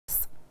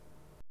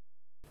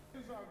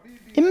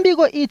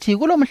Imbiko ithi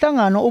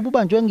kulomhlangano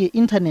obubanjwe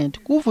nge-internet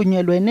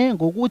kuvunyelwene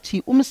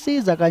ngokuthi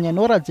umsiza kanye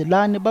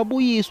noradzelane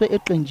babuyiswe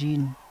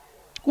eqenjini.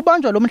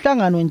 Kubanjwa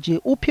lomhlangano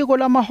nje uphiko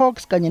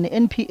lama-Hawks kanye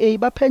ne-NPA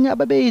baphenya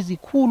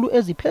ababeyizikhulu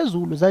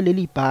eziphezulu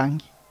zaleli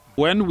bhange.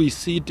 When we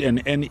sit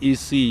an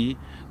NEC,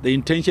 the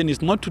intention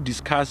is not to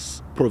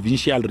discuss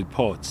provincial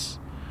reports.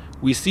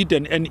 We sit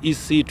an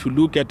NEC to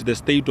look at the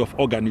state of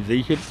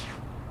organization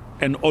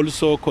and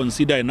also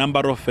consider a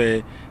number of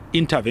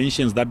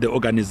interventions that the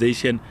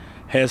organization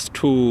has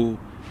to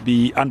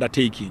be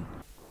undertaking.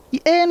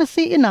 I-ANC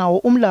inawo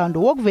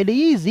umlando wokuvele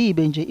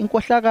yizibe nje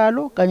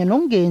inkohlakalo kanye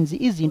nokungenzi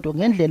izinto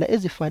ngendlela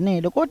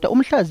ezifanele, kodwa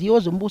umhlaziyi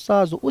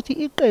wezombusazwe uthi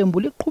iqembu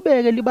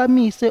liqhubeke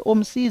libamise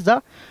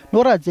omsiza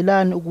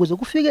noradzelane ukuze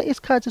kufike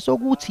isikhathi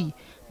sokuthi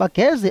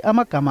bageze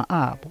amagama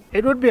abo.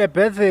 It would be a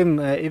bad thing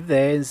if the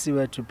ANC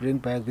were to bring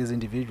back these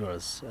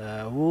individuals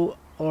who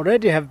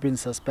already have been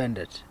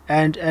suspended.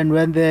 And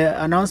when the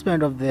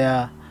announcement of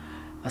their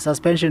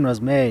suspension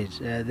was made,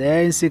 the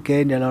ANC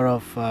gained a lot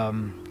of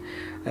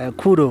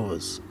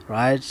kudos,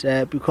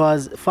 right?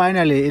 Because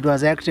finally it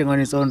was acting on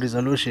its own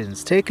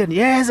resolutions taken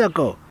years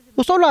ago.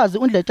 Usolwazi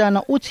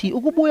uNdletshana uthi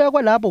ukubuya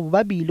kwalabo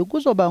bobabili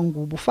kuzoba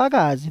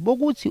ngubufakazi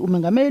bokuthi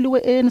umengameli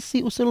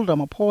we-ANC uCyril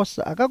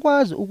Ramaphosa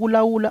akakwazi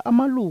ukulawula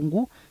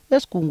amalungu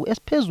esigungu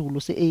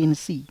esiphezulu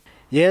seANC.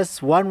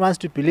 Yes, one wants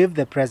to believe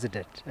the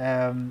president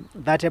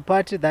that a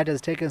party that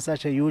has taken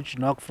such a huge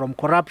knock from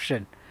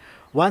corruption,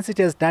 once it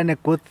has done a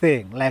good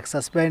thing, like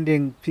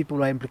suspending people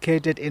who are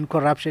implicated in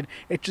corruption,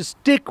 it should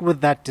stick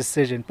with that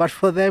decision. But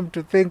for them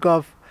to think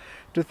of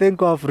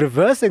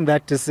reversing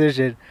that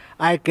decision,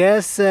 I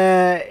guess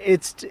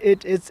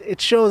it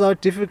shows how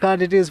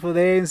difficult it is for the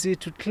ANC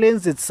to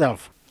cleanse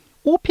itself.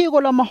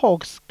 Uphiko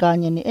lama-Hawks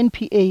kanye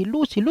ne-NPA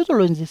luthi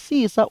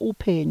luzolwenzisisa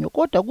uphenyo,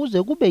 kodwa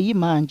kuze kube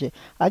yimanje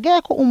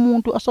akekho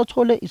umuntu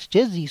asothole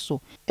isijeziso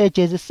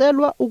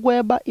ejeziselwa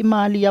ukweba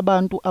imali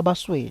yabantu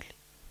abaswele.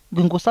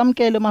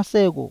 Ngingusamkele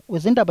Maseko,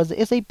 wezindaba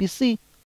zeSABC.